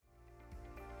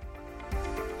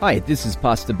Hi, this is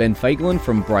Pastor Ben Fagelin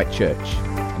from Bright Church.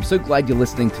 I'm so glad you're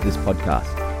listening to this podcast.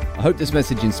 I hope this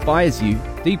message inspires you,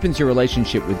 deepens your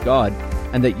relationship with God,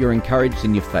 and that you're encouraged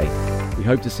in your faith. We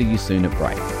hope to see you soon at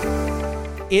Bright.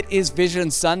 It is Vision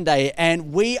Sunday,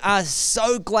 and we are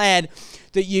so glad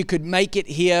that you could make it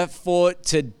here for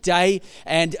today.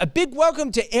 And a big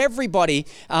welcome to everybody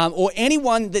or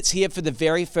anyone that's here for the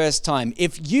very first time.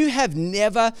 If you have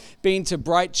never been to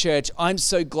Bright Church, I'm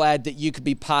so glad that you could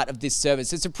be part of this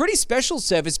service. It's a pretty special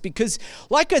service because,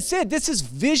 like I said, this is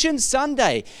Vision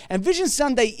Sunday. And Vision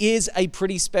Sunday is a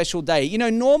pretty special day. You know,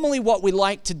 normally what we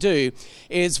like to do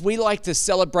is we like to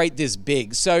celebrate this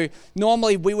big. So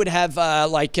normally we would have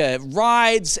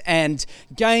rides and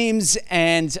games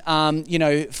and,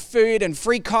 food and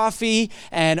free coffee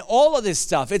and all of this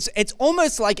stuff. It's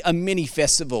almost like a mini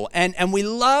festival, and we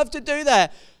love to do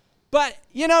that. But,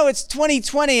 it's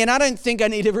 2020, and I don't think I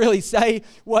need to really say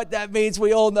what that means.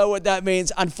 We all know what that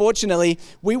means. Unfortunately,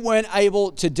 we weren't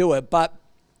able to do it, but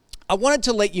I wanted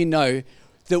to let you know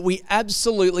that we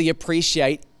absolutely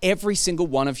appreciate every single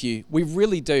one of you. We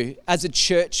really do. As a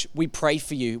church, we pray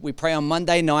for you. We pray on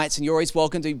Monday nights, and you're always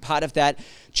welcome to be part of that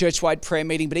church-wide prayer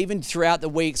meeting. But even throughout the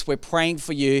weeks, we're praying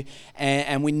for you,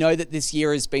 and we know that this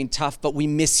year has been tough, but we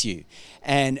miss you.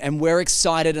 And we're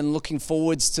excited and looking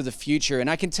forwards to the future. And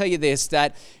I can tell you this,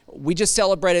 that we just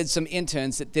celebrated some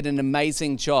interns that did an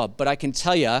amazing job. But I can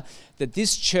tell you that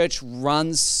this church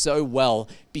runs so well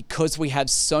because we have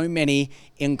so many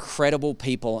incredible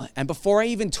people. And before I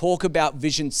even talk about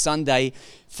Vision Sunday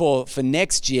for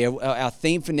next year, our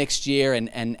theme for next year,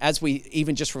 and as we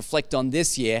even just reflect on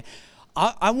this year,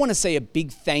 I want to say a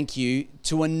big thank you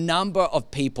to a number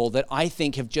of people that I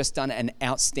think have just done an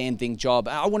outstanding job.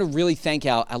 I want to really thank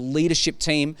our leadership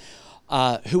team,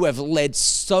 who have led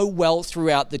so well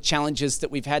throughout the challenges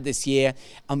that we've had this year,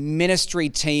 our ministry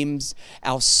teams,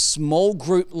 our small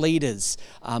group leaders.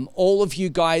 All of you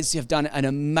guys have done an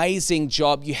amazing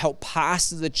job. You help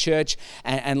pastor the church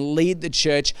and lead the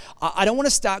church. I don't want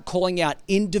to start calling out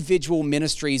individual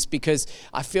ministries because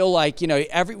I feel like,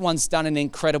 everyone's done an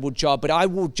incredible job, but I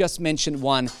will just mention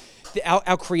one.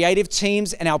 Our creative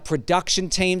teams and our production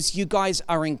teams, you guys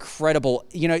are incredible.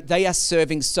 They are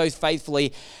serving so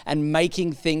faithfully and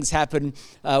making things happen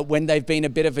when they've been a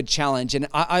bit of a challenge. And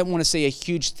I want to say a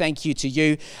huge thank you to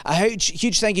you, a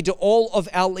huge thank you to all of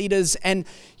our leaders. And,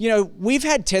 we've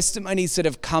had testimonies that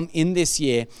have come in this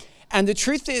year. And the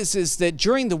truth is that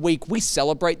during the week, we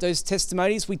celebrate those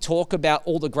testimonies. We talk about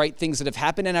all the great things that have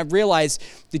happened. And I realize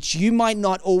that you might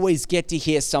not always get to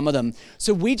hear some of them.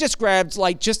 So we just grabbed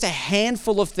just a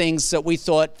handful of things that we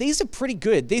thought, these are pretty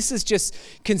good. This is just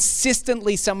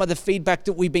consistently some of the feedback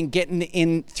that we've been getting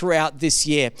in throughout this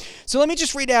year. So let me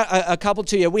just read out a couple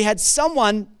to you. We had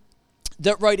someone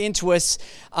that wrote into us,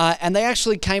 and they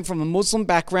actually came from a Muslim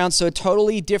background, so a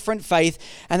totally different faith,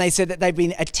 and they said that they've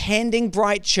been attending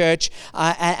Bright Church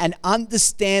and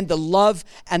understand the love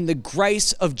and the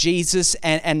grace of Jesus,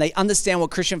 and they understand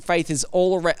what Christian faith is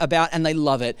all about, and they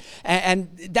love it. And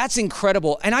that's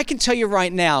incredible. And I can tell you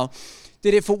right now,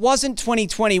 that if it wasn't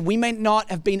 2020, we may not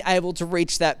have been able to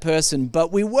reach that person,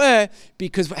 but we were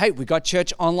because, hey, we got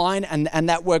church online and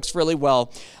that works really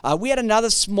well. We had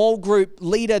another small group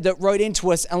leader that wrote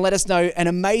into us and let us know an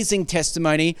amazing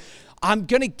testimony. I'm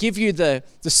going to give you the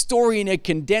story in a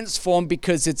condensed form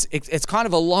because it's kind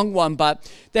of a long one, but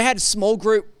they had a small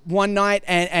group one night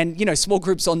and small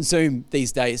groups on Zoom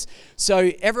these days.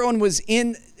 So everyone was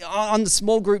on the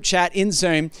small group chat in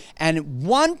Zoom, and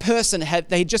one person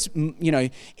they just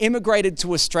immigrated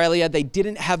to Australia. They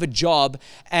didn't have a job,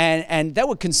 and they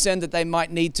were concerned that they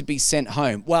might need to be sent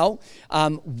home. Well,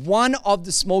 one of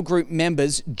the small group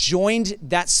members joined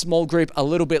that small group a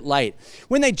little bit late.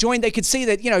 When they joined, they could see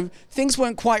that things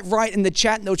weren't quite right in the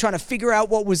chat, and they were trying to figure out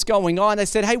what was going on. They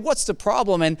said, "Hey, what's the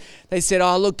problem?" And they said,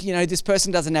 "Oh, look, this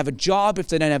person doesn't have a job. If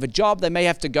they don't have a job, they may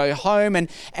have to go home."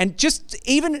 And just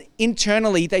even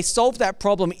internally, they solved that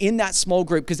problem in that small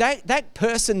group because that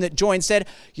person that joined said,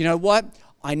 "You know what?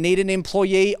 I need an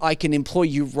employee. I can employ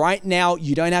you right now.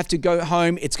 You don't have to go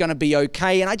home. It's going to be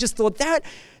okay." And I just thought that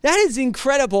is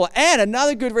incredible. And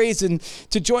another good reason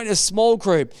to join a small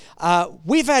group.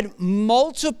 We've had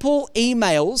multiple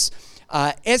emails,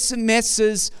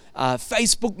 SMSs,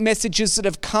 Facebook messages that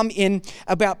have come in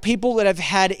about people that have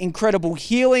had incredible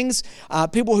healings,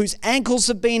 people whose ankles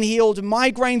have been healed,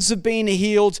 migraines have been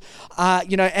healed,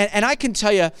 and I can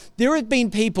tell you, there have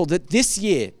been people that this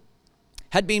year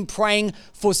had been praying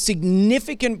for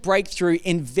significant breakthrough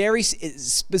in very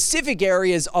specific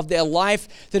areas of their life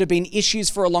that have been issues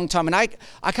for a long time. And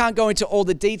I can't go into all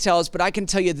the details, but I can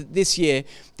tell you that this year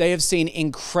they have seen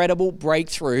incredible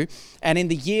breakthrough. And in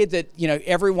the year that,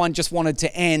 everyone just wanted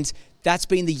to end, that's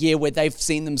been the year where they've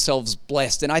seen themselves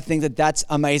blessed. And I think that that's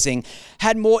amazing.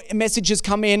 Had more messages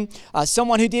come in.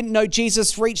 Someone who didn't know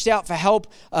Jesus reached out for help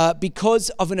because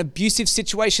of an abusive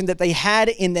situation that they had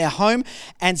in their home.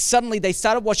 And suddenly they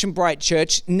started watching Bright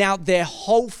Church. Now their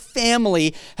whole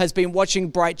family has been watching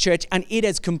Bright Church, and it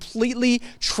has completely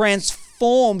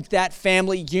transformed that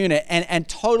family unit and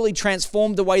totally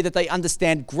transformed the way that they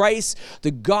understand grace, the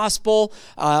gospel.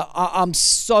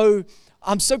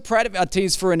 I'm so proud of our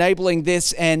teams for enabling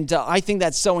this, and I think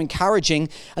that's so encouraging.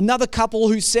 Another couple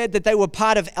who said that they were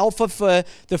part of Alpha for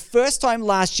the first time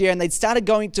last year, and they'd started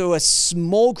going to a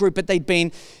small group, but they'd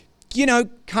been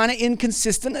kind of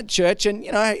inconsistent at church, and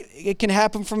it can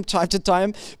happen from time to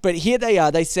time. But here they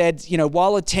are. They said,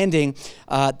 while attending,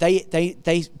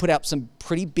 they put up some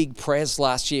pretty big prayers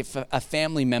last year for a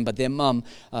family member, their mum,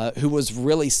 who was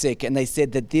really sick. And they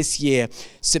said that this year,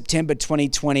 September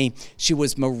 2020, she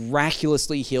was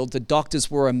miraculously healed. The doctors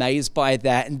were amazed by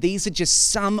that. And these are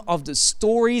just some of the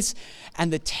stories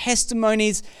and the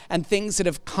testimonies and things that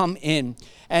have come in.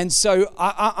 And so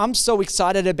I'm so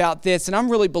excited about this, and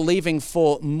I'm really believing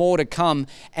for more to come.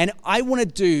 And I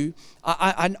want to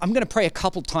I'm going to pray a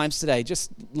couple times today,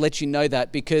 just let you know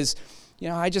that, because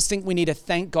I just think we need to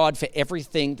thank God for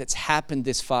everything that's happened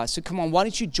this far. So come on, why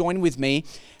don't you join with me,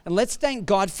 and let's thank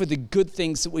God for the good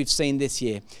things that we've seen this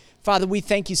year. Father, we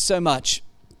thank you so much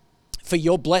for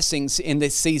your blessings in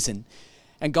this season.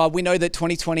 And God, we know that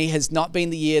 2020 has not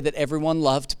been the year that everyone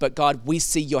loved, but God, we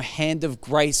see your hand of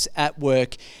grace at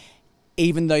work,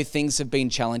 even though things have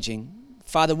been challenging.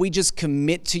 Father, we just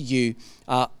commit to you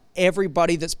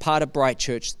everybody that's part of Bright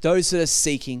Church, those that are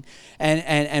seeking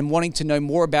and wanting to know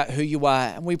more about who you are.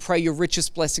 And we pray your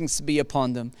richest blessings to be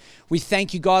upon them. We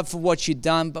thank you, God, for what you've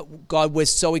done, but God, we're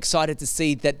so excited to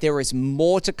see that there is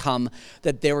more to come,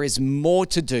 that there is more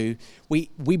to do. We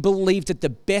believe that the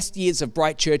best years of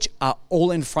Bright Church are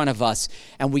all in front of us,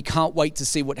 and we can't wait to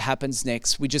see what happens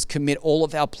next. We just commit all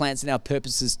of our plans and our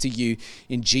purposes to you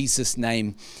in Jesus'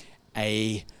 name.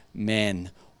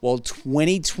 Amen. Well,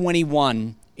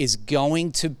 2021 is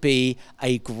going to be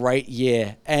a great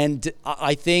year. And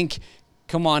I think,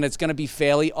 come on, it's going to be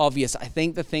fairly obvious. I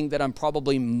think the thing that I'm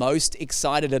probably most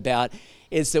excited about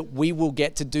is that we will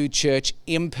get to do church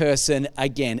in person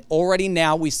again. Already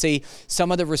now we see some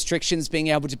of the restrictions being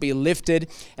able to be lifted,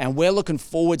 and we're looking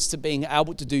forwards to being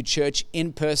able to do church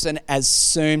in person as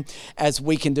soon as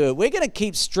we can do it. We're going to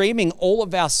keep streaming all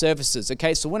of our services,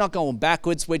 okay? So we're not going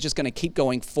backwards, we're just going to keep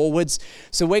going forwards.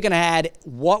 So we're going to add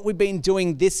what we've been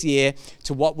doing this year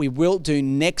to what we will do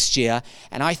next year,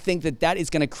 and I think that that is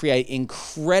going to create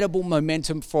incredible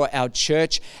momentum for our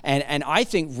church, and I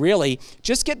think really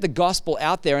just get the gospel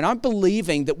out there. And I'm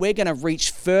believing that we're going to reach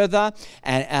further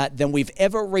than we've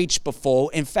ever reached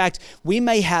before. In fact, we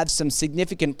may have some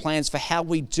significant plans for how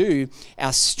we do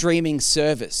our streaming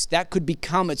service. That could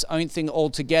become its own thing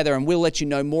altogether, and we'll let you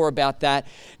know more about that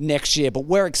next year. But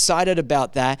we're excited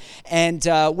about that. And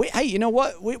hey, you know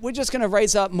what? We're just going to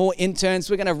raise up more interns.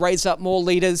 We're going to raise up more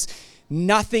leaders.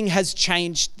 Nothing has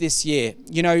changed this year.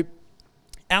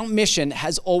 Our mission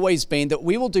has always been that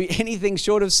we will do anything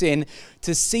short of sin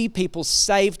to see people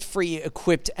saved, free,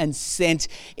 equipped, and sent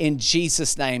in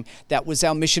Jesus' name. That was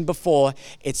our mission before.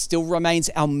 It still remains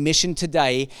our mission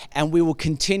today, and we will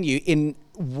continue in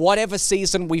whatever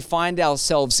season we find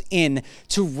ourselves in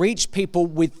to reach people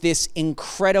with this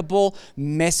incredible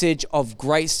message of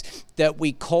grace that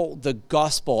we call the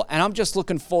gospel. And I'm just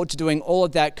looking forward to doing all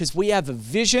of that because we have a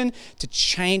vision to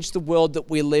change the world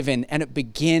that we live in, and it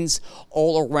begins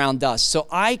all around us. So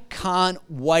I can't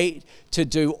wait to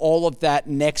do all of that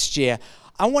next year.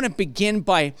 I want to begin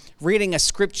by reading a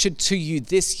scripture to you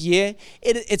this year.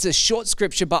 It's a short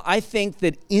scripture, but I think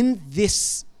that in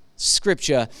this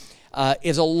scripture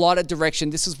is a lot of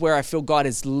direction. This is where I feel God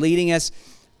is leading us,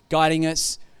 guiding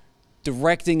us,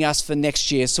 directing us for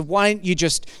next year. So why don't you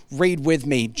just read with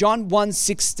me? John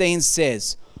 1:16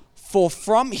 says, "For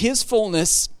from his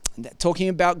fullness," talking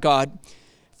about God,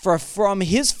 "for from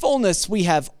his fullness we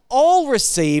have all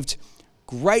received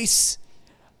grace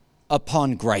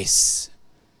upon grace."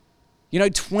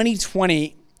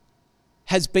 2020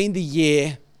 has been the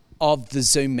year of the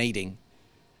Zoom meeting.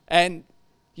 And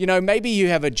maybe you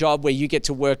have a job where you get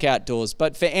to work outdoors,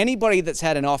 but for anybody that's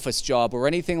had an office job or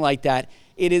anything like that,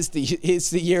 it's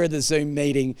the year of the Zoom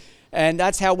meeting. And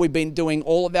that's how we've been doing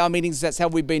all of our meetings. That's how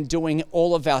we've been doing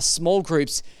all of our small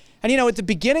groups. And at the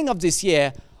beginning of this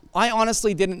year, I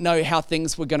honestly didn't know how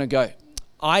things were going to go.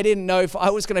 I didn't know if I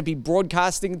was going to be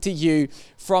broadcasting to you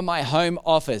from my home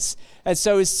office. And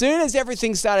so as soon as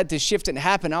everything started to shift and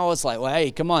happen, I was like, well,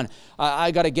 hey, come on. I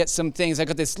got to get some things. I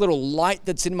got this little light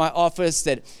that's in my office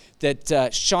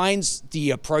that shines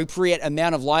the appropriate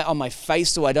amount of light on my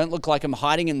face so I don't look like I'm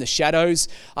hiding in the shadows.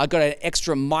 I got an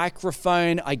extra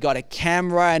microphone. I got a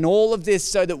camera and all of this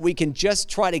so that we can just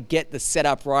try to get the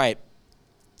setup right.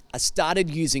 I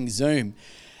started using Zoom.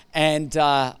 And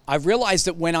I realized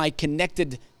that when I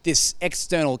connected this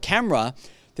external camera,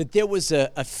 that there was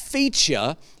a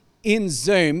feature in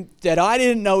Zoom that I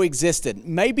didn't know existed.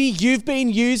 Maybe you've been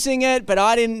using it, but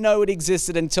I didn't know it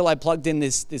existed until I plugged in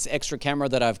this extra camera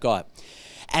that I've got.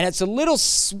 And it's a little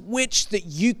switch that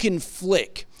you can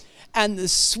flick. And the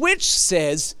switch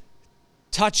says,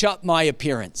 touch up my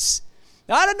appearance.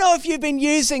 Now, I don't know if you've been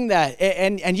using that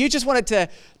and you just wanted to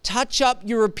touch up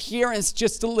your appearance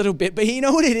just a little bit, but you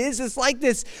know what it is? It's like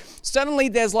this, suddenly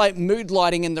there's like mood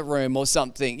lighting in the room or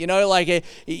something,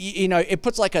 it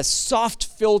puts like a soft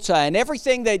filter and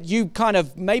everything that you kind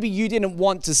of, maybe you didn't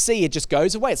want to see, it just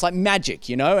goes away. It's like magic,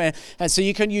 and so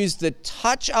you can use the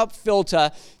touch up filter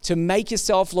to make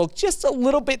yourself look just a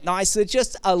little bit nicer,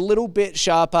 just a little bit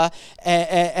sharper.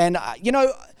 And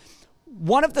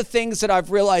one of the things that I've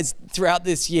realized throughout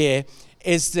this year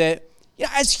is that,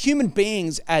 as human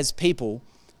beings, as people,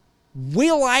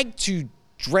 we like to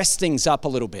dress things up a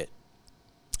little bit,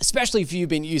 especially if you've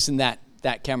been using that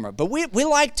camera. But we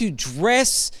like to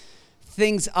dress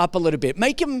things up a little bit,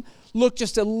 make them look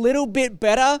just a little bit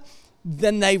better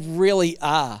than they really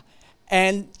are.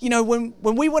 And, when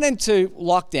we went into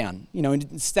lockdown, in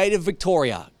the state of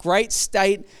Victoria, great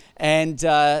state, and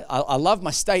I love my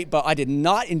state, but I did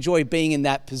not enjoy being in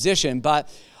that position. But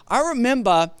I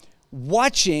remember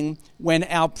watching when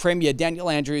our Premier, Daniel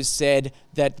Andrews, said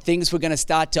that things were going to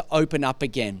start to open up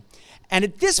again. And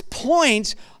at this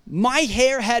point, my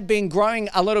hair had been growing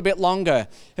a little bit longer.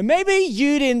 And maybe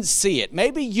you didn't see it.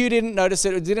 Maybe you didn't notice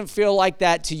it. It didn't feel like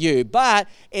that to you. But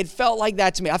it felt like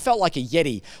that to me. I felt like a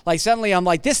Yeti. Like suddenly I'm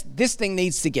like, this thing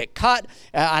needs to get cut.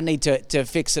 I need to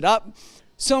fix it up.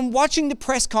 So I'm watching the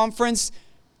press conference.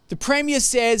 The Premier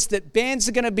says that bans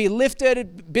are going to be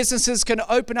lifted, businesses can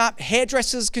open up,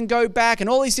 hairdressers can go back, and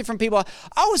all these different people.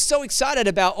 I was so excited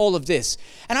about all of this.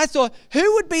 And I thought,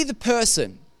 who would be the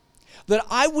person that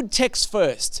I would text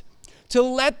first to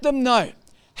let them know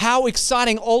how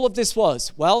exciting all of this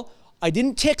was? Well, I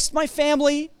didn't text my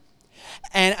family,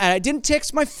 and I didn't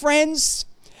text my friends,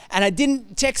 and I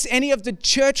didn't text any of the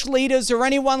church leaders or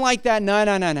anyone like that.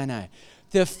 No.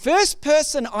 The first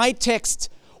person I text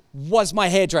was my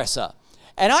hairdresser.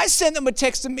 And I sent them a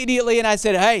text immediately and I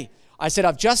said, hey,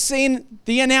 I've just seen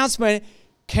the announcement.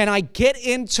 Can I get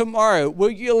in tomorrow?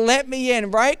 Will you let me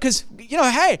in, right? Because,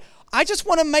 hey, I just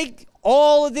want to make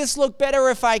all of this look better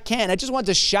if I can. I just want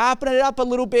to sharpen it up a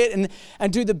little bit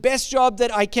and do the best job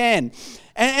that I can.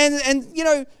 And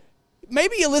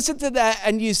maybe you listen to that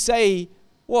and you say,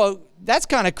 well, that's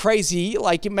kind of crazy.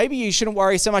 Like maybe you shouldn't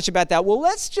worry so much about that. Well,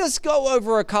 let's just go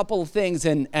over a couple of things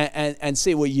and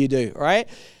see what you do, right?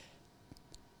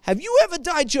 Have you ever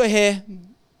dyed your hair?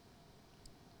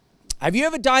 Have you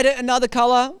ever dyed it another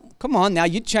color? Come on, now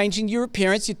you're changing your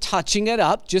appearance. You're touching it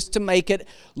up just to make it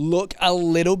look a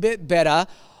little bit better.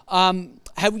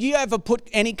 Have you ever put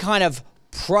any kind of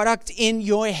product in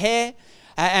your hair?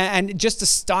 And just to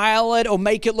style it or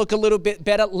make it look a little bit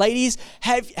better. Ladies,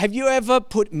 have you ever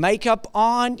put makeup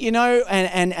on,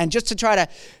 and just to try to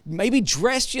maybe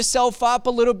dress yourself up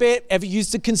a little bit? Ever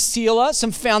used a concealer,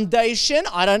 some foundation?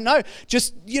 I don't know.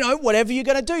 Just, whatever you're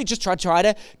going to do, just try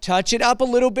to touch it up a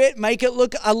little bit, make it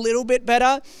look a little bit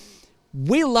better.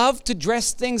 We love to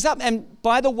dress things up. And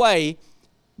by the way,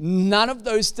 none of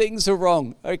those things are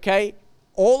wrong, okay?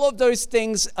 All of those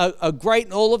things are great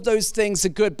and all of those things are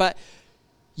good, but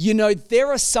there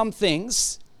are some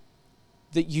things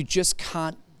that you just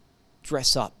can't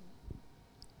dress up.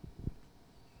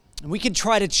 And we can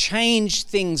try to change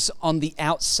things on the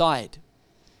outside,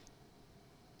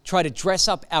 try to dress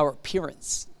up our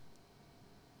appearance.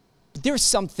 But there are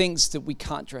some things that we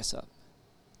can't dress up,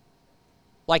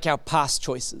 like our past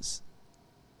choices.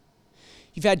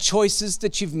 You've had choices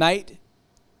that you've made,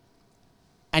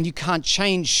 and you can't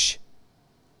change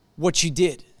what you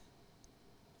did.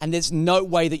 And there's no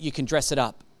way that you can dress it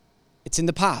up. It's in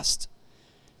the past.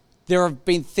 There have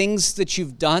been things that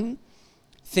you've done,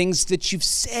 things that you've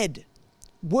said,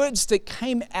 words that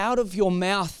came out of your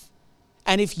mouth.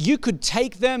 And if you could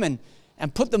take them and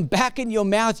put them back in your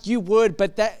mouth, you would,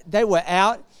 but they were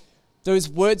out. Those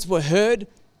words were heard,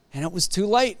 and it was too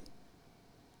late.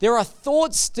 There are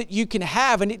thoughts that you can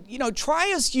have, and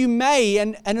try as you may,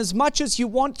 and as much as you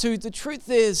want to, the truth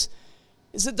is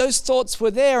that those thoughts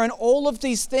were there, and all of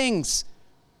these things,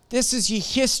 this is your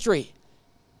history.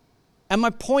 And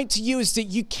my point to you is that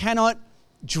you cannot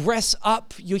dress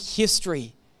up your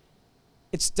history.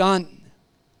 It's done.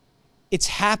 It's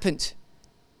happened.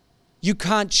 You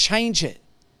can't change it.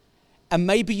 And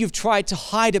maybe you've tried to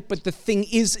hide it, but the thing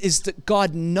is that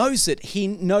God knows it. He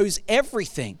knows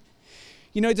everything.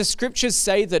 The scriptures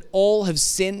say that all have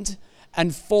sinned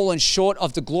and fallen short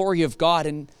of the glory of God.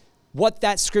 And what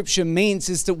that scripture means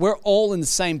is that we're all in the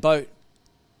same boat.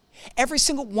 Every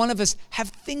single one of us have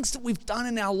things that we've done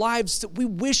in our lives that we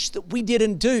wish that we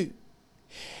didn't do.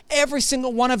 Every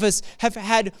single one of us have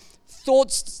had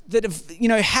thoughts that have,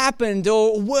 happened,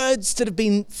 or words that have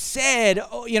been said,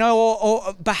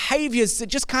 or behaviors that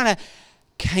just kind of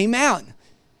came out.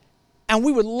 And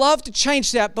we would love to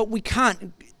change that, but we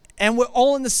can't. And we're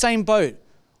all in the same boat,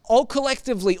 all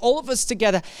collectively, all of us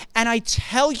together. And I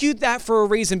tell you that for a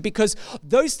reason, because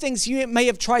those things you may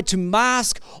have tried to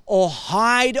mask or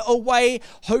hide away,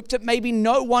 hope that maybe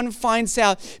no one finds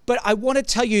out. But I want to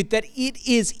tell you that it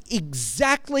is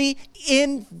exactly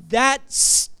in that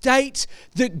state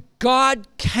that God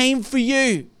came for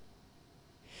you.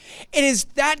 It is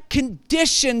that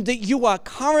condition that you are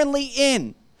currently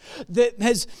in that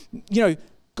has,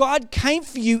 God came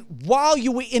for you while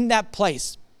you were in that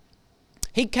place.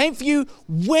 He came for you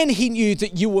when he knew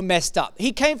that you were messed up.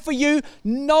 He came for you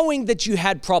knowing that you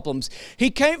had problems. He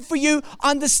came for you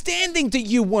understanding that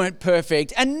you weren't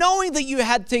perfect and knowing that you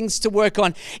had things to work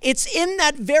on. It's in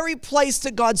that very place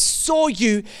that God saw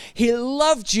you, he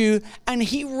loved you, and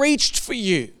he reached for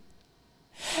you.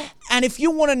 And if you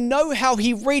want to know how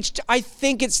he reached, I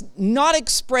think it's not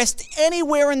expressed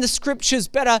anywhere in the scriptures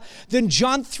better than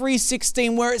John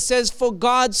 3:16, where it says, "For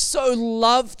God so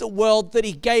loved the world that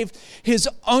he gave his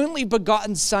only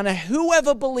begotten Son, and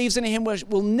whoever believes in him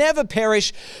will never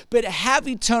perish, but have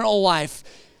eternal life."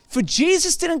 For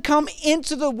Jesus didn't come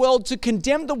into the world to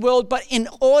condemn the world, but in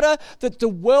order that the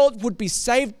world would be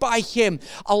saved by him.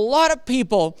 A lot of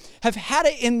people have had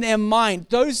it in their mind,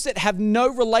 those that have no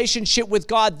relationship with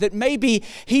God, that maybe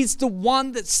he's the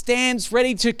one that stands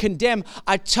ready to condemn.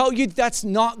 I tell you, that's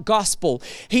not gospel.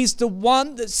 He's the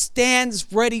one that stands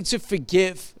ready to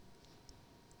forgive.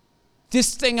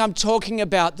 This thing I'm talking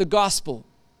about, the gospel,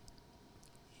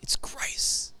 it's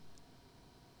grace.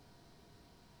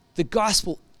 The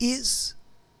gospel is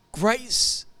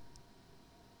grace.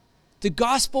 The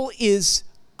gospel is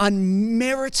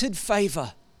unmerited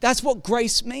favor. That's what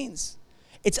grace means.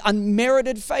 It's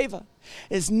unmerited favor.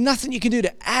 There's nothing you can do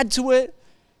to add to it.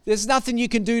 There's nothing you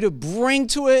can do to bring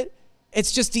to it.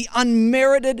 It's just the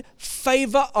unmerited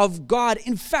favor of God.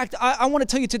 In fact, I want to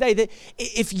tell you today that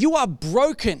if you are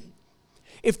broken,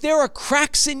 if there are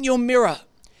cracks in your mirror,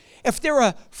 if there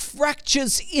are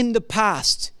fractures in the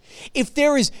past, if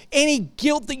there is any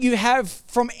guilt that you have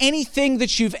from anything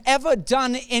that you've ever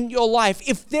done in your life,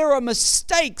 if there are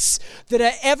mistakes that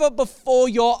are ever before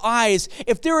your eyes,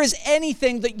 if there is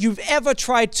anything that you've ever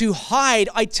tried to hide,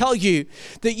 I tell you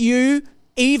that you,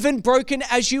 even broken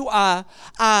as you are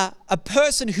a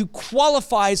person who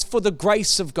qualifies for the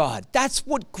grace of God. That's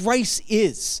what grace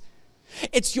is.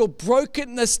 It's your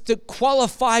brokenness that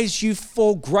qualifies you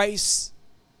for grace.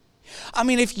 I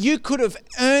mean, if you could have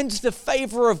earned the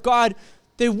favor of God,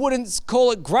 they wouldn't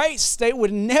call it grace. They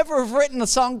would never have written a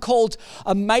song called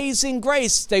Amazing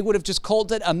Grace. They would have just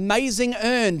called it Amazing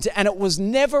Earned. And it was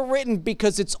never written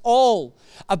because it's all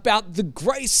about the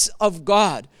grace of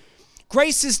God.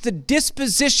 Grace is the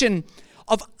disposition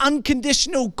of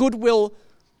unconditional goodwill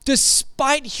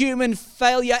despite human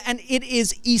failure, and it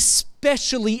is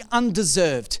especially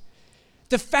undeserved.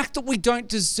 The fact that we don't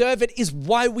deserve it is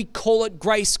why we call it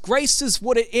grace. Grace is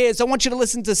what it is. I want you to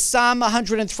listen to Psalm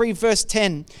 103, verse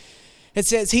 10. It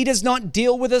says, "He does not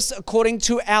deal with us according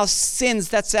to our sins,"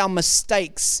 that's our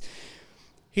mistakes.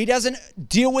 "He doesn't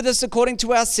deal with us according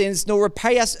to our sins, nor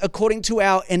repay us according to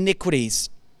our iniquities."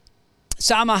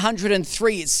 Psalm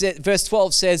 103, verse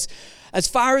 12 says, "As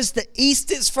far as the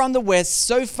east is from the west,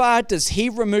 so far does he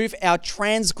remove our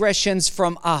transgressions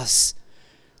from us."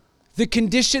 The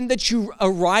condition that you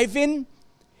arrive in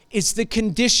is the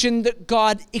condition that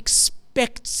God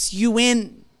expects you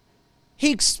in. He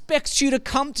expects you to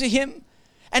come to him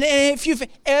And if you've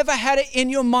ever had it in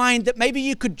your mind that maybe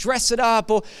you could dress it up,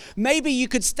 or maybe you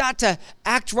could start to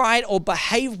act right or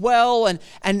behave well,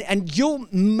 and you'll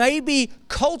maybe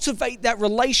cultivate that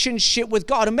relationship with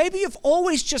God. And maybe you've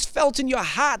always just felt in your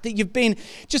heart that you've been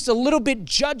just a little bit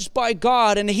judged by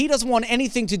God and He doesn't want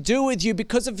anything to do with you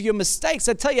because of your mistakes.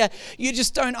 I tell you, you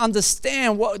just don't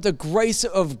understand what the grace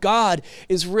of God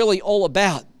is really all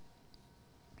about.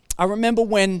 I remember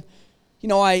when,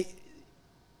 I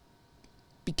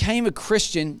became a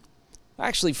Christian,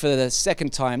 actually for the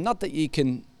second time. Not that you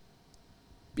can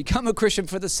become a Christian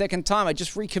for the second time. I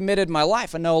just recommitted my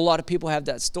life. I know a lot of people have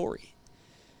that story.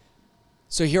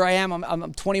 So here I am.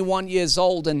 I'm 21 years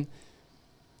old, and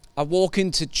I walk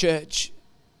into church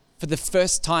for the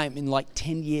first time in like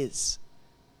 10 years.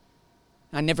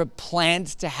 I never planned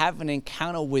to have an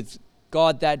encounter with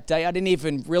God that day. I didn't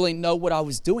even really know what I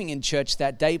was doing in church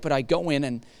that day, but I go in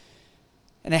and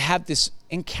I have this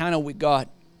encounter with God.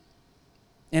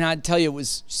 And I tell you, it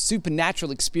was a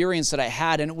supernatural experience that I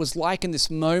had. And it was like in this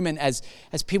moment as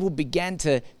people began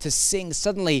to sing,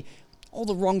 suddenly all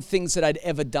the wrong things that I'd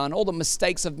ever done, all the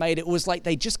mistakes I've made, it was like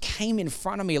they just came in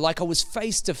front of me, like I was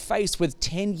face to face with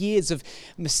 10 years of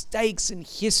mistakes and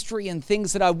history and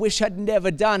things that I wish I'd never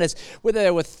done, as whether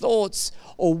they were thoughts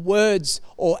or words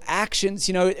or actions.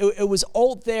 It was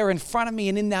all there in front of me.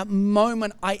 And in that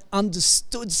moment, I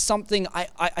understood something.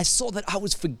 I saw that I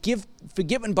was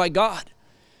forgiven by God.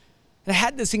 And I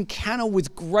had this encounter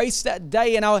with grace that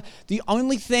day. And the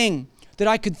only thing that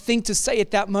I could think to say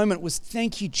at that moment was,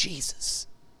 thank you, Jesus.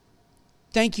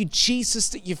 Thank you, Jesus,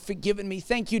 that you've forgiven me.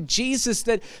 Thank you, Jesus,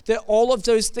 that all of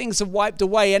those things have wiped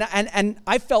away. And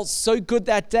I felt so good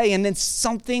that day. And then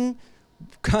something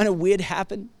kind of weird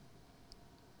happened.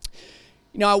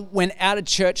 I went out of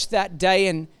church that day,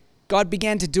 and God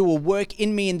began to do a work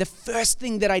in me. And the first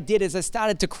thing that I did is I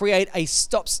started to create a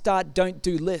stop, start, don't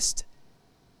do list.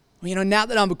 Now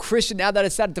that I'm a Christian, now that I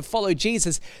started to follow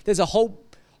Jesus, there's a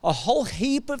whole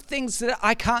heap of things that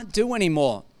I can't do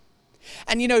anymore.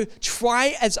 And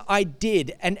try as I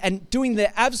did and doing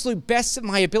the absolute best of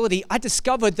my ability, I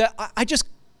discovered that I just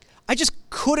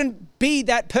couldn't be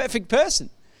that perfect person.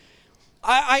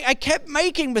 I kept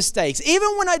making mistakes, even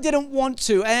when I didn't want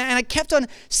to. And I kept on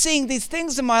seeing these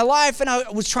things in my life, and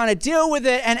I was trying to deal with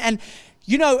it. And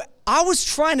I was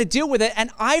trying to deal with it,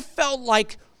 and I felt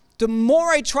like the more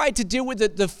I tried to deal with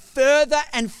it, the further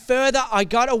and further I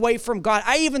got away from God.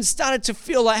 I even started to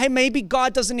feel like, hey, maybe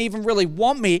God doesn't even really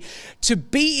want me to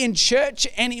be in church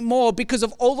anymore because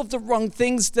of all of the wrong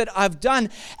things that I've done.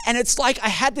 And it's like I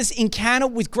had this encounter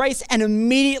with grace, and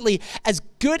immediately, as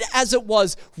good as it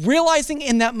was, realizing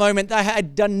in that moment that I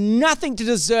had done nothing to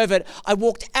deserve it, I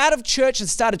walked out of church and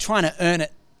started trying to earn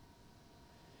it.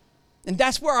 And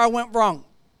that's where I went wrong.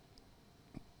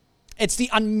 It's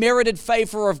the unmerited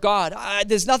favor of God.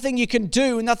 There's nothing you can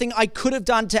do, nothing I could have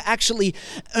done to actually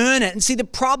earn it. And see, the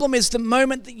problem is the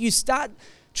moment that you start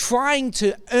trying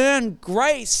to earn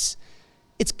grace,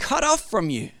 it's cut off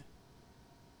from you.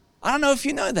 I don't know if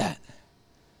you know that.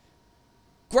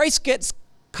 Grace gets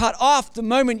cut off the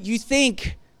moment you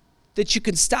think that you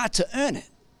can start to earn it.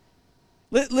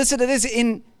 Listen to this.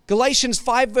 In Galatians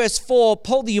 5 verse 4,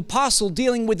 Paul the apostle,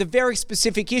 dealing with a very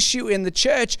specific issue in the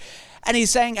church, and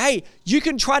he's saying, hey, you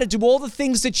can try to do all the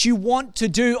things that you want to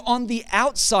do on the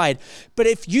outside. But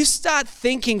if you start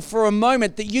thinking for a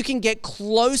moment that you can get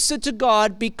closer to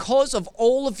God because of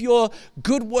all of your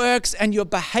good works and your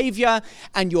behavior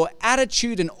and your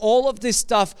attitude and all of this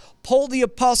stuff, Paul the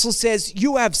apostle says,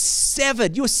 you're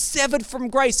severed from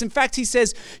grace. In fact, he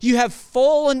says, you have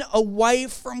fallen away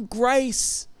from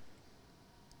grace.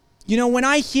 When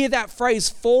I hear that phrase,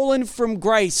 fallen from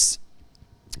grace,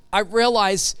 I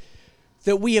realize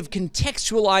that we have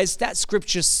contextualized that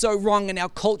scripture so wrong in our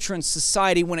culture and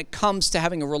society when it comes to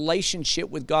having a relationship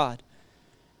with God.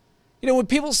 When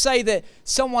people say that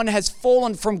someone has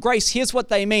fallen from grace, here's what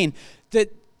they mean. That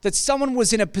someone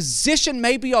was in a position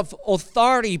maybe of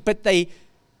authority, but they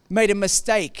made a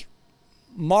mistake,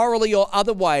 morally or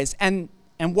otherwise. And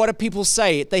what do people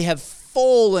say? They have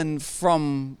fallen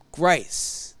from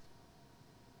grace.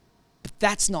 But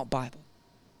that's not Bible.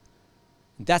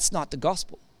 That's not the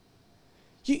gospel.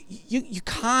 You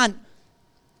can't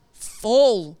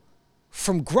fall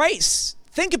from grace.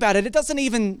 Think about it. It doesn't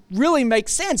even really make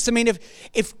sense. I mean,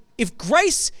 if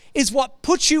grace is what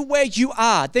puts you where you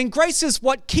are, then grace is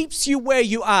what keeps you where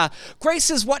you are.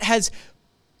 Grace is what has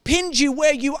pinned you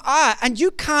where you are, and you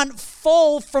can't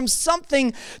fall from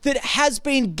something that has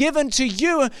been given to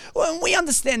you. And we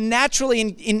understand naturally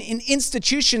in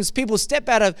institutions, people step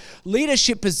out of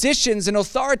leadership positions and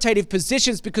authoritative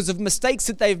positions because of mistakes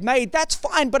that they've made. That's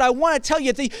fine, but I want to tell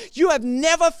you that you have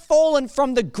never fallen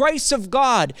from the grace of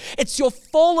God. It's your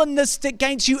fallenness that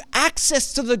gains you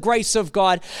access to the grace of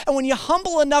God. And when you're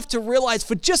humble enough to realize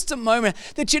for just a moment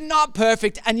that you're not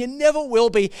perfect and you never will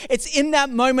be, it's in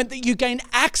that moment that you gain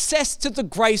access to the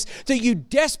grace that you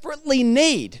desperately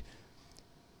need.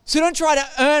 So don't try to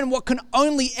earn what can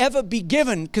only ever be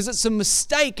given, because it's a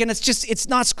mistake, and it's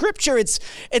not scripture,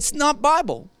 it's not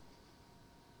Bible.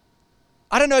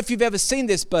 I don't know if you've ever seen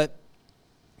this, but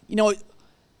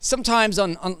sometimes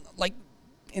on like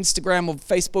Instagram or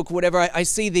Facebook or whatever, I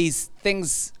see these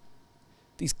things,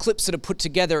 these clips that are put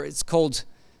together. It's called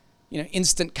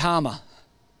instant karma.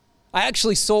 I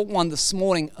actually saw one this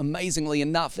morning, amazingly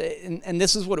enough, and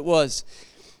this is what it was.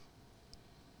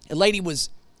 A lady was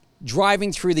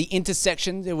driving through the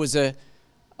intersection. There was a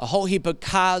whole heap of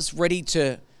cars ready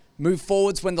to move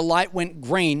forwards when the light went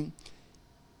green.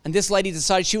 And this lady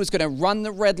decided she was going to run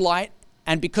the red light.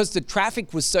 And because the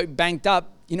traffic was so banked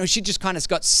up, she just kind of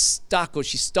got stuck, or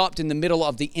she stopped in the middle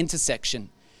of the intersection.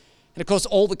 And of course,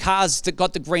 all the cars that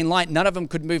got the green light, none of them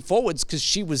could move forwards because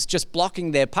she was just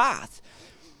blocking their path.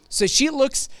 So she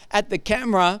looks at the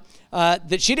camera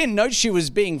that she didn't know she was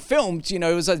being filmed. It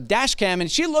was a dash cam,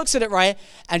 and she looks at it, right?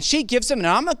 And she gives him, and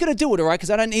I'm not going to do it, all right, because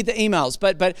I don't need the emails,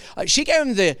 but she gave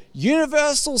him the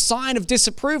universal sign of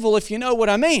disapproval, if you know what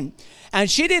I mean. And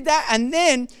she did that, and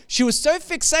then she was so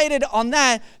fixated on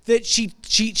that she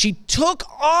took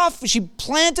off, she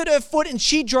planted her foot, and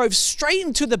she drove straight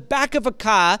into the back of a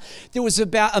car that was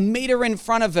about a meter in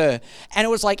front of her. And it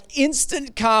was like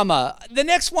instant karma. The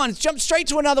next one jumped straight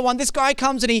to another one. This guy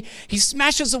comes and he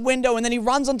smashes a window, and then he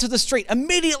runs onto the street.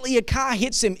 Immediately a car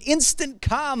hits him. Instant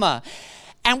karma.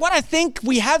 And what I think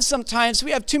we have sometimes,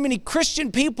 we have too many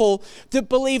Christian people that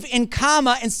believe in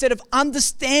karma instead of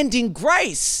understanding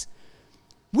grace.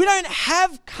 We don't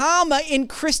have karma in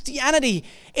Christianity.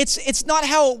 It's not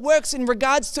how it works in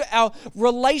regards to our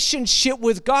relationship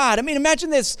with God. I mean,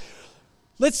 imagine this.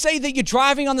 Let's say that you're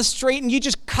driving on the street and you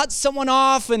just cut someone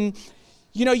off, and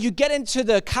you get into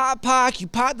the car park, you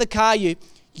park the car, you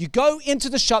go into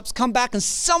the shops, come back, and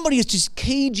somebody has just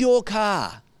keyed your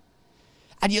car.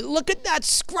 And you look at that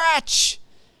scratch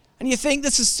and you think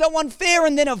this is so unfair,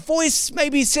 and then a voice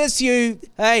maybe says to you,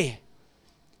 hey,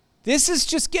 this is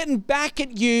just getting back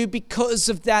at you because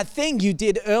of that thing you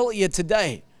did earlier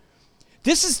today.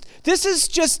 This is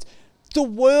just the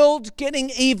world getting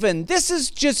even. This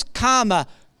is just karma.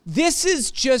 This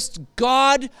is just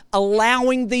God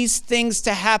allowing these things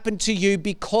to happen to you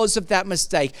because of that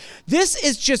mistake. This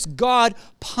is just God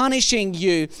punishing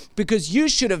you because you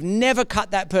should have never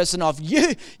cut that person off.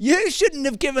 You shouldn't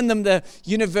have given them the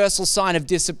universal sign of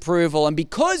disapproval. And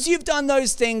because you've done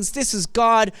those things, this is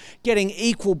God getting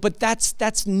equal. But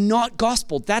that's not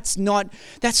gospel. That's not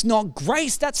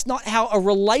grace. That's not how a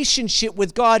relationship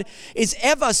with God is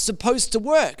ever supposed to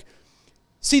work.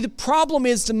 See, the problem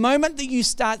is the moment that you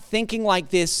start thinking like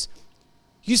this,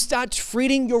 you start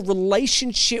treating your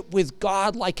relationship with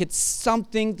God like it's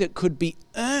something that could be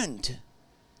earned.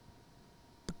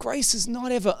 But grace is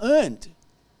not ever earned.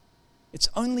 It's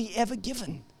only ever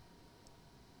given.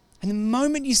 And the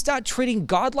moment you start treating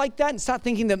God like that and start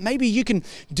thinking that maybe you can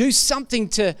do something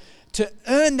to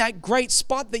earn that great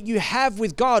spot that you have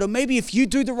with God, or maybe if you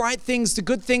do the right things, the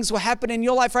good things will happen in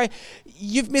your life, right?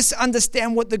 You've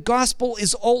misunderstand what the gospel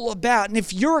is all about. And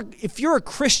if you're a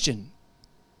Christian,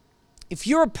 if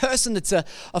you're a person that's a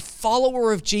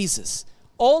follower of Jesus,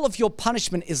 all of your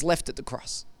punishment is left at the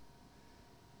cross.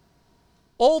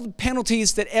 All the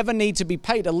penalties that ever need to be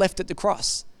paid are left at the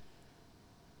cross.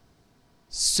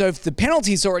 So if the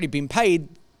penalty's already been paid,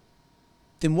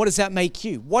 then what does that make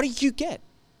you? What do you get?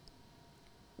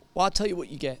 Well, I'll tell you what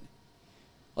you get.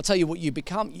 I'll tell you what you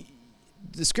become.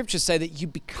 The scriptures say that you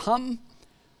become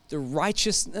the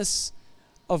righteousness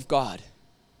of God.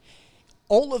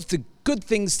 All of the good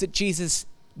things that Jesus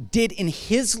did in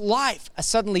his life are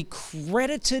suddenly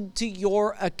credited to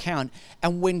your account.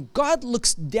 And when God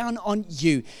looks down on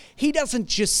you, he doesn't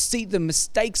just see the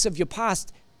mistakes of your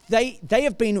past. They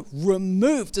have been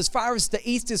removed as far as the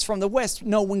east is from the west.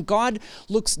 No, when God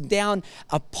looks down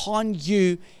upon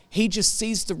you, he just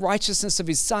sees the righteousness of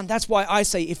his son. That's why I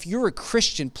say, if you're a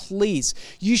Christian, please,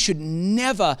 you should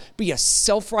never be a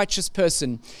self-righteous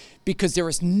person, because there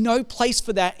is no place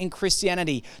for that in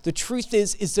Christianity. The truth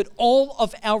is that all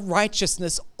of our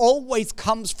righteousness always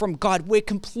comes from God. We're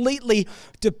completely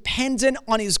dependent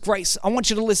on His grace. I want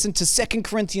you to listen to 2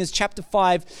 Corinthians chapter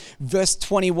 5, verse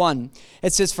 21.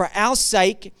 It says, "For our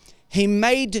sake, He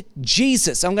made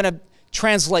Jesus." I'm going to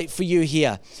translate for you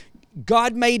here.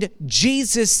 God made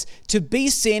Jesus to be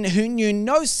sin who knew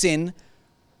no sin,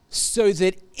 so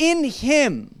that in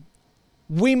Him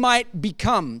we might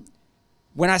become.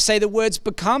 When I say the words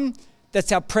become,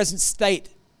 that's our present state.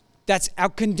 That's our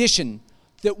condition,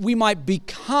 that we might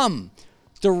become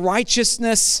the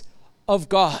righteousness of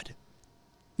God.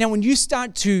 Now, when you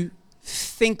start to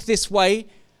think this way,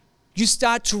 you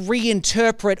start to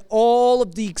reinterpret all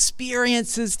of the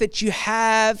experiences that you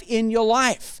have in your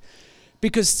life.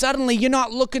 Because suddenly you're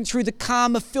not looking through the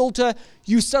karma filter.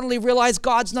 You suddenly realize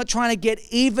God's not trying to get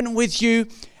even with you.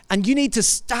 And you need to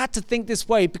start to think this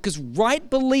way, because right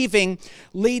believing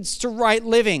leads to right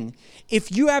living.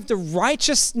 If you have the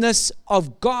righteousness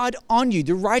of God on you,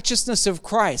 the righteousness of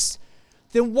Christ,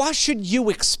 then what should you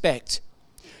expect?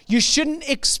 You shouldn't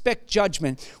expect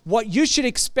judgment. What you should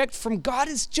expect from God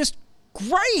is just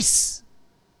grace.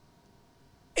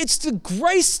 It's the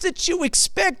grace that you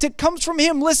expect. It comes from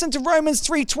Him. Listen to Romans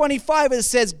 3:25. It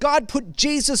says, God put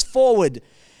Jesus forward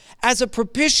as a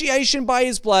propitiation by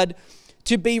His blood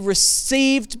to be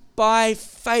received by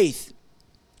faith.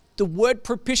 The word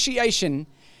propitiation,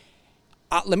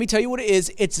 let me tell you what it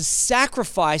is. It's a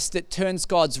sacrifice that turns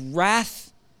God's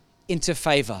wrath into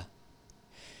favor.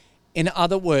 In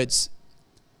other words,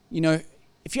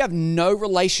 if you have no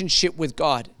relationship with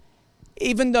God,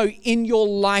 even though in your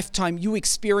lifetime you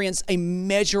experience a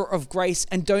measure of grace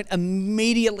and don't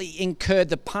immediately incur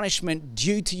the punishment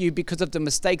due to you because of the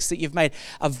mistakes that you've made,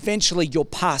 eventually your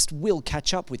past will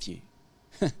catch up with you.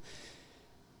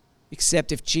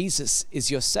 Except if Jesus is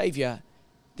your Savior,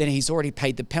 then He's already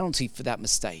paid the penalty for that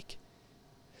mistake.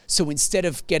 So instead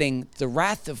of getting the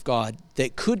wrath of God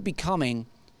that could be coming,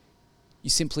 you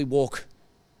simply walk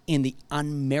in the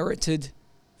unmerited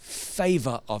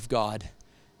favor of God.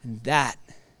 And that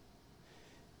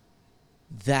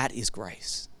is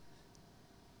grace.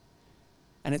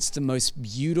 And it's the most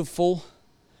beautiful,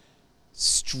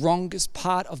 strongest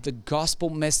part of the gospel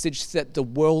message that the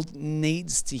world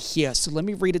needs to hear. So let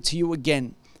me read it to you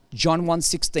again. John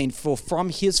 1:16, for from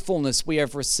His fullness we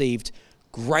have received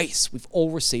grace. We've all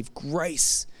received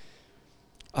grace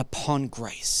upon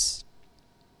grace.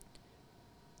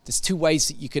 There's two ways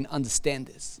that you can understand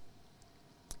this.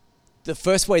 The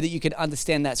first way that you can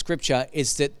understand that scripture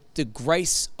is that the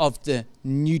grace of the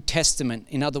New Testament,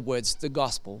 in other words, the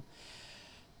gospel,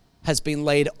 has been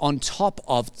laid on top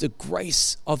of the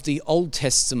grace of the Old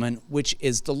Testament, which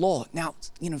is the law. Now,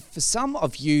 for some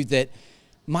of you that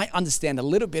might understand a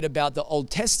little bit about the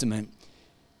Old Testament,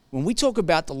 when we talk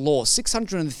about the law,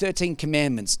 613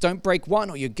 commandments, don't break one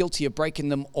or you're guilty of breaking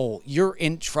them all. You're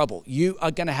in trouble. You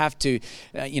are going to have to,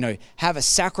 have a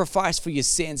sacrifice for your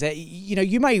sins.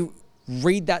 You may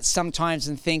read that sometimes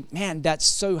and think, man, that's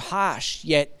so harsh.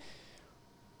 Yet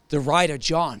the writer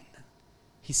John,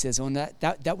 he says,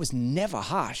 that was never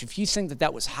harsh. If you think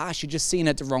that was harsh, you're just seeing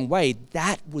it the wrong way.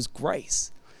 That was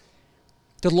grace.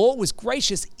 The law was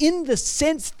gracious in the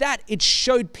sense that it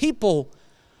showed people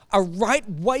a right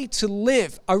way to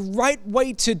live, a right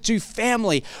way to do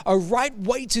family, a right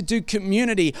way to do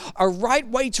community, a right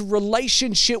way to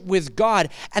relationship with God.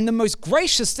 And the most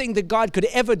gracious thing that God could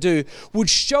ever do would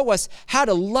show us how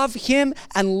to love Him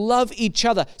and love each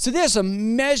other. So there's a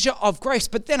measure of grace,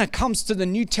 but then it comes to the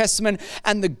New Testament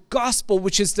and the gospel,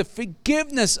 which is the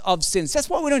forgiveness of sins. That's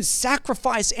why we don't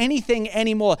sacrifice anything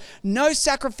anymore. No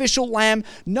sacrificial lamb,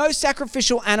 no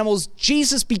sacrificial animals.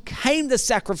 Jesus became the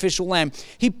sacrificial lamb.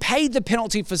 He paid the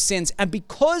penalty for sins. And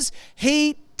because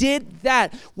He did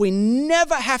that, we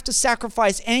never have to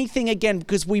sacrifice anything again,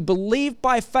 because we believe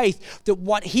by faith that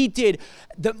what He did,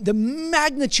 the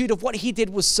magnitude of what He did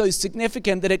was so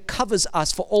significant that it covers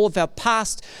us for all of our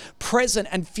past, present,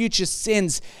 and future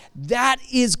sins. That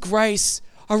is grace.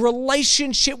 A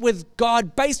relationship with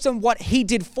God based on what He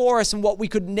did for us and what we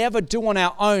could never do on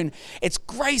our own. It's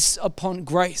grace upon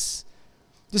grace.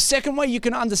 The second way you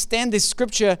can understand this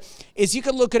scripture is you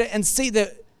can look at it and see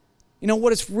that,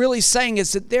 what it's really saying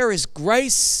is that there is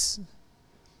grace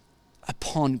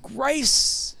upon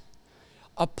grace,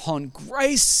 upon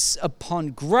grace, upon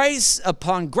grace,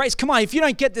 upon grace. Come on, if you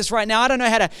don't get this right now, I don't know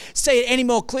how to say it any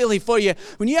more clearly for you.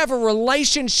 When you have a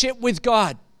relationship with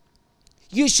God,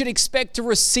 you should expect to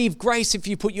receive grace if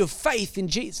you put your faith in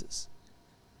Jesus.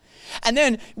 And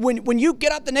then when you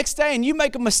get up the next day and you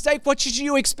make a mistake, what should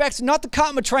you expect? Not the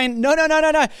karma train. No.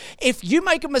 If you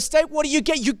make a mistake, what do? You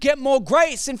get more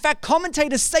grace. In fact,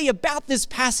 commentators say about this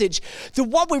passage that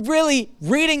what we're really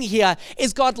reading here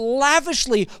is God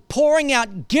lavishly pouring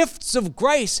out gifts of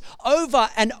grace over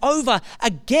and over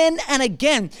again and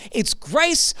again. It's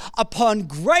grace upon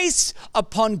grace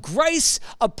upon grace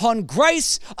upon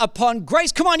grace upon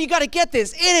grace. Come on, you got to get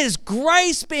this. It is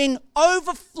grace being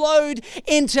overflowed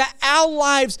into our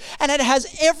lives, and it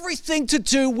has everything to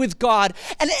do with God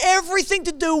and everything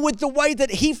to do with the way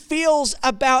that He feels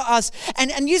about us.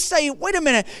 And you say, wait a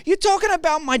minute, you're talking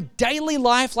about my daily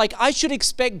life, like I should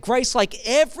expect grace like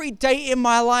every day in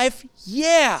my life?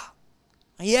 Yeah,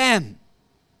 I am.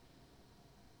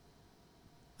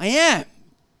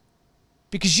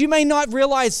 Because you may not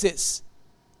realize this,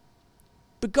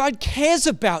 but God cares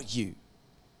about you.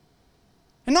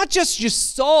 And not just your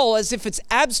soul as if it's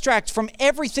abstract from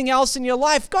everything else in your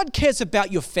life. God cares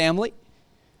about your family.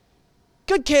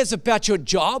 God cares about your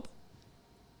job.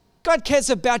 God cares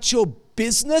about your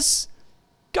business.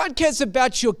 God cares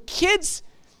about your kids.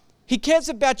 He cares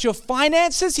about your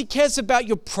finances. He cares about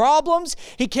your problems.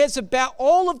 He cares about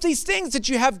all of these things that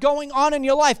you have going on in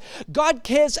your life. God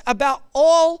cares about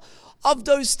all of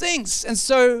those things. And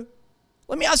so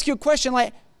let me ask you a question,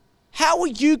 like, how are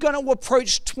you going to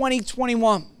approach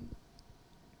 2021?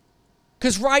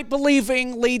 Because right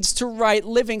believing leads to right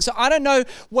living. So I don't know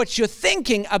what you're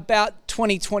thinking about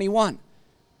 2021.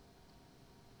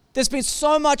 There's been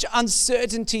so much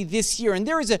uncertainty this year, and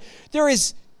there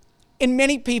is in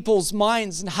many people's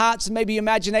minds and hearts and maybe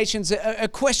imaginations a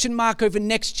question mark over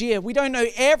next year. We don't know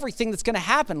everything that's going to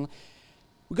happen.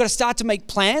 We've got to start to make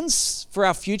plans for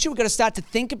our future. We've got to start to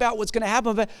think about what's going to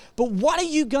happen. But what are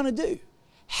you going to do?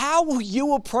 How will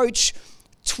you approach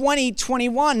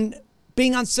 2021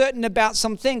 being uncertain about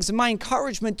some things? And my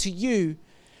encouragement to you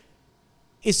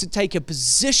is to take a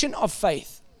position of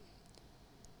faith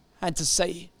and to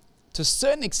say, to a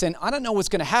certain extent, I don't know what's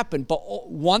going to happen, but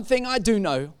one thing I do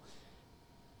know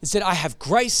is that I have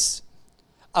grace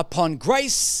upon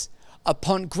grace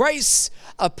upon grace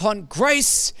upon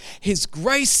grace. His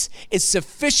grace is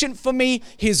sufficient for me.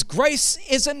 His grace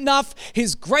is enough.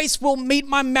 His grace will meet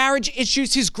my marriage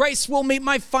issues. His grace will meet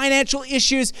my financial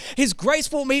issues. His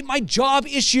grace will meet my job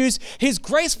issues. His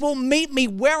grace will meet me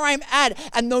where I'm at.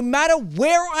 And no matter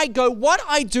where I go, what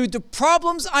I do, the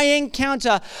problems I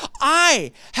encounter,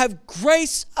 I have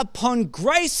grace upon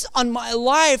grace on my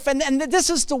life. And this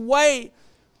is the way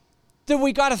that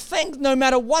we got to think. No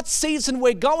matter what season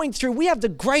we're going through, we have the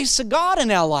grace of God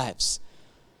in our lives.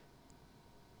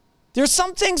 There are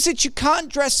some things that you can't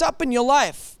dress up in your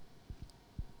life.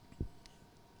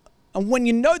 And when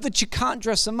you know that you can't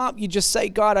dress them up, you just say,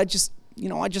 God, I just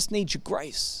need your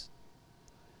grace.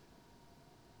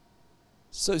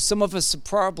 So some of us are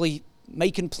probably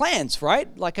making plans,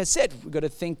 right? Like I said, we've got to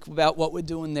think about what we're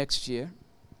doing next year.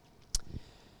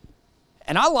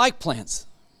 And I like plans.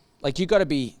 Like, you got to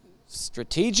be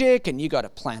strategic, and you got to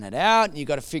plan it out, and you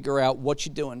got to figure out what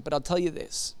you're doing. But I'll tell you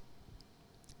this,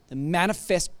 the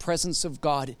manifest presence of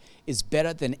God is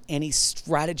better than any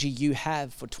strategy you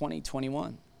have for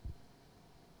 2021.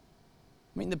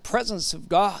 I mean, the presence of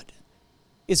God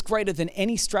is greater than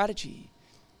any strategy.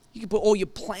 You can put all your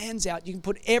plans out, you can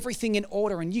put everything in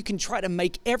order, and you can try to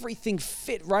make everything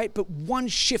fit, right? But one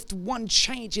shift, one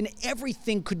change, and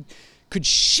everything could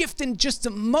shift in just a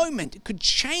moment. It could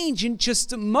change in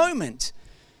just a moment.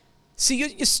 See,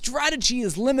 your strategy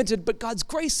is limited, but God's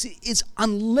grace is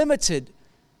unlimited.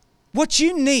 What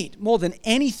you need more than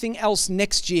anything else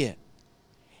next year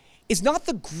is not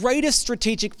the greatest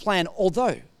strategic plan,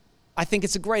 although I think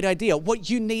it's a great idea. What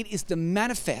you need is to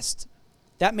manifest.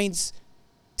 That means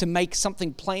to make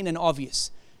something plain and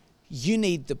obvious. You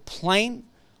need the plain,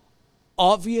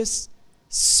 obvious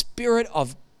Spirit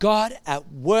of God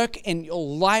at work in your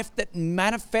life that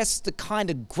manifests the kind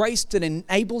of grace that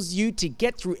enables you to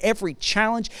get through every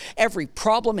challenge, every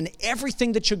problem, and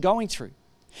everything that you're going through.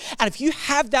 And if you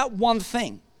have that one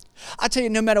thing, I tell you,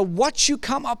 no matter what you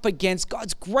come up against,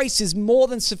 God's grace is more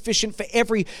than sufficient for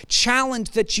every challenge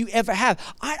that you ever have.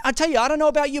 I tell you, I don't know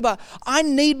about you, but I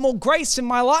need more grace in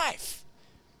my life.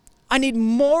 I need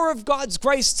more of God's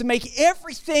grace to make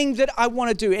everything that I want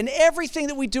to do and everything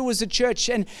that we do as a church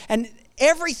and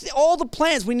everything, all the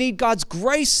plans, we need God's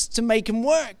grace to make them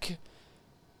work.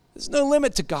 There's no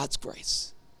limit to God's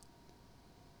grace.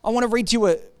 I want to read to you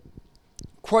a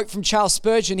quote from Charles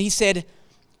Spurgeon. He said,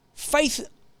 "Faith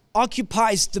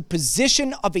occupies the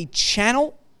position of a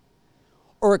channel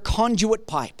or a conduit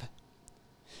pipe.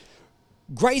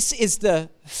 Grace is the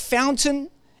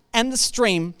fountain and the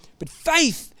stream, but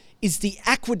faith is the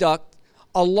aqueduct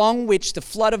along which the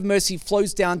flood of mercy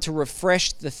flows down to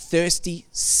refresh the thirsty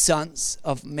sons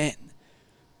of men.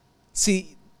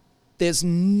 See, there's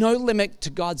no limit to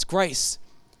God's grace,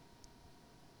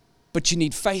 but you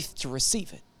need faith to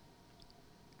receive it.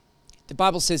 The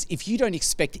Bible says if you don't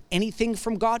expect anything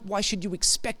from God, why should you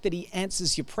expect that he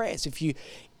answers your prayers? If you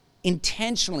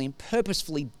intentionally and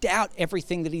purposefully doubt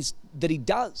everything that he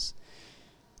does.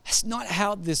 That's not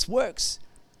how this works.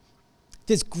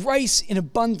 There's grace in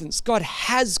abundance. God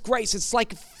has grace. It's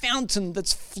like a fountain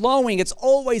that's flowing. It's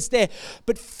always there.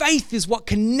 But faith is what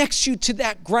connects you to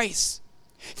that grace.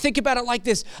 Think about it like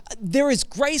this. There is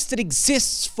grace that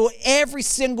exists for every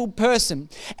single person.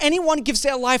 Anyone gives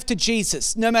their life to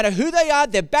Jesus, no matter who they are,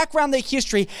 their background, their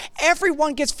history,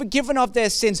 everyone gets forgiven of their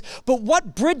sins. But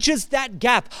what bridges that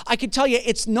gap? I can tell you,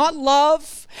 it's not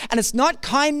love, and it's not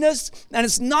kindness, and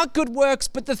it's not good works,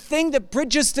 but the thing that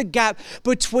bridges the gap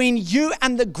between you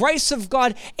and the grace of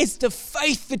God is the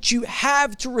faith that you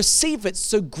have to receive it.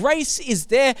 So grace is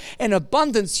there in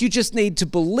abundance. You just need to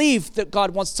believe that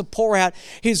God wants to pour out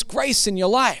his grace in your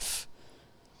life.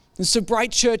 And so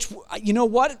Bright Church, you know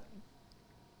what?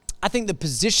 I think the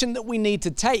position that we need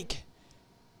to take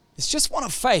is just one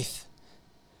of faith.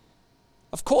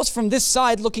 Of course, from this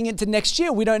side, looking into next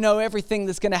year, we don't know everything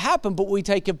that's going to happen, but we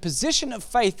take a position of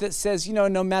faith that says,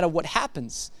 no matter what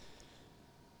happens,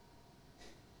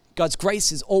 God's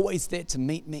grace is always there to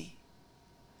meet me.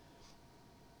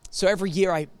 So every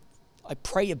year I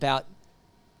pray about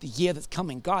the year that's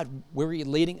coming. God, where are you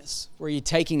leading us? Where are you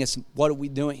taking us? What are we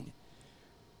doing?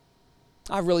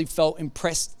 I really felt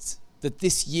impressed that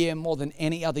this year, more than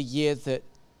any other year, that,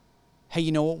 hey,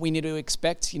 you know what we need to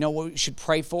expect? You know what we should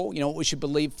pray for? You know what we should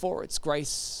believe for? It's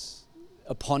grace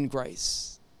upon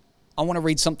grace. I want to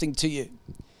read something to you.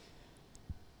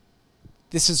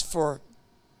 This is for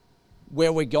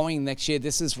where we're going next year.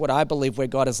 This is what I believe where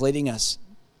God is leading us.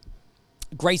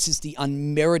 Grace is the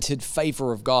unmerited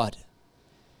favor of God.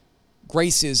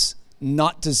 Grace is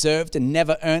not deserved and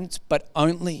never earned, but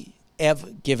only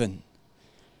ever given.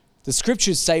 The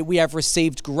scriptures say we have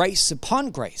received grace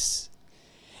upon grace.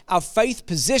 Our faith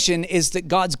position is that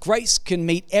God's grace can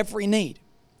meet every need.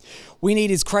 We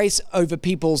need his grace over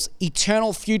people's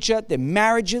eternal future, their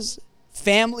marriages,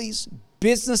 families,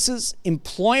 businesses,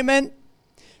 employment,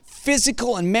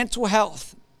 physical and mental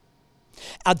health.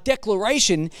 Our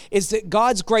declaration is that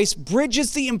God's grace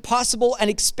bridges the impossible and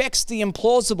expects the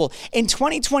implausible. In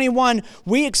 2021,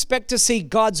 we expect to see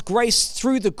God's grace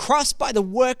through the cross by the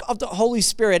work of the Holy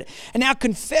Spirit. And our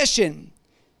confession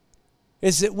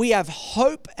is that we have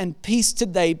hope and peace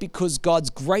today because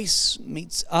God's grace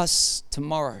meets us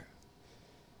tomorrow.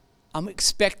 I'm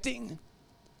expecting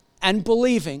and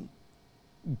believing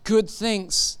good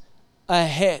things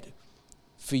ahead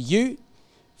for you,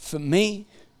 for me,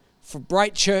 for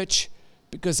Bright Church,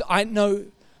 because I know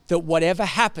that whatever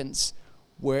happens,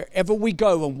 wherever we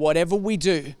go and whatever we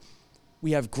do,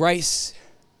 we have grace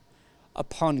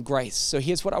upon grace. So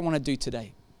here's what I want to do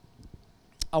today.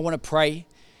 I want to pray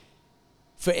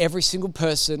for every single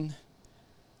person,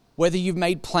 whether you've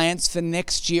made plans for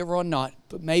next year or not,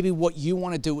 but maybe what you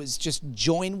want to do is just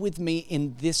join with me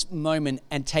in this moment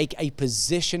and take a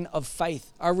position of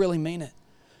faith. I really mean it.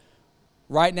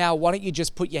 Right now, why don't you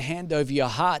just put your hand over your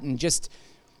heart and just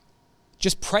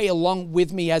pray along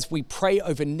with me as we pray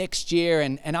over next year.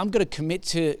 And I'm going to commit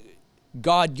to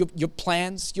God, your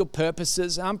plans, your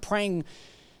purposes. I'm praying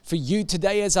for you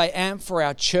today as I am for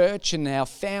our church and our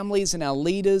families and our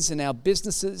leaders and our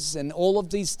businesses and all of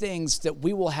these things, that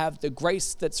we will have the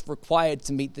grace that's required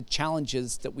to meet the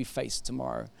challenges that we face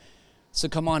tomorrow. So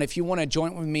come on, if you want to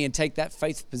join with me and take that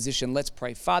faith position, let's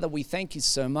pray. Father, we thank you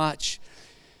so much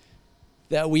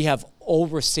that we have all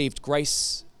received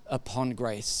grace upon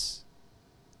grace.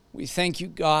 We thank you,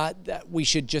 God, that we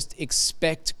should just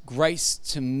expect grace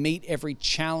to meet every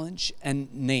challenge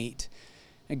and need.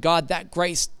 And God, that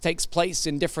grace takes place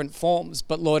in different forms.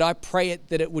 But Lord, I pray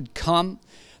that it would come,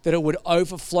 that it would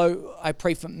overflow. I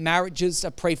pray for marriages.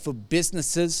 I pray for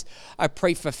businesses. I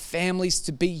pray for families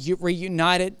to be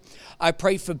reunited. I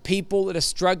pray for people that are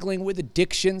struggling with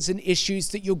addictions and issues,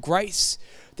 that your grace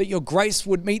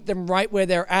would meet them right where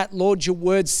they're at. Lord, your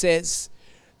word says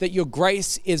that your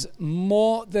grace is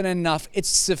more than enough. It's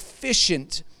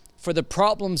sufficient for the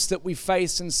problems that we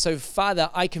face. And so, Father,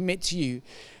 I commit to you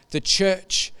the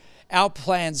church, our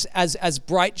plans as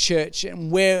Bright Church,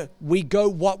 and where we go,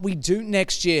 what we do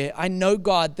next year. I know,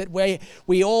 God, that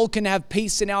we all can have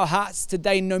peace in our hearts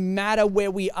today, no matter where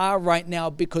we are right now,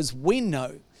 because we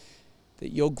know that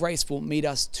your grace will meet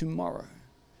us tomorrow.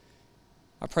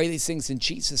 I pray these things in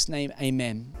Jesus' name,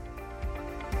 amen.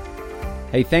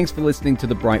 Hey, thanks for listening to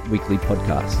the Bright Weekly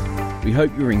podcast. We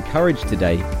hope you're encouraged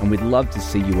today, and we'd love to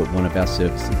see you at one of our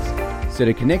services. So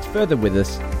to connect further with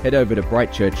us, head over to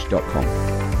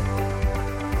brightchurch.com.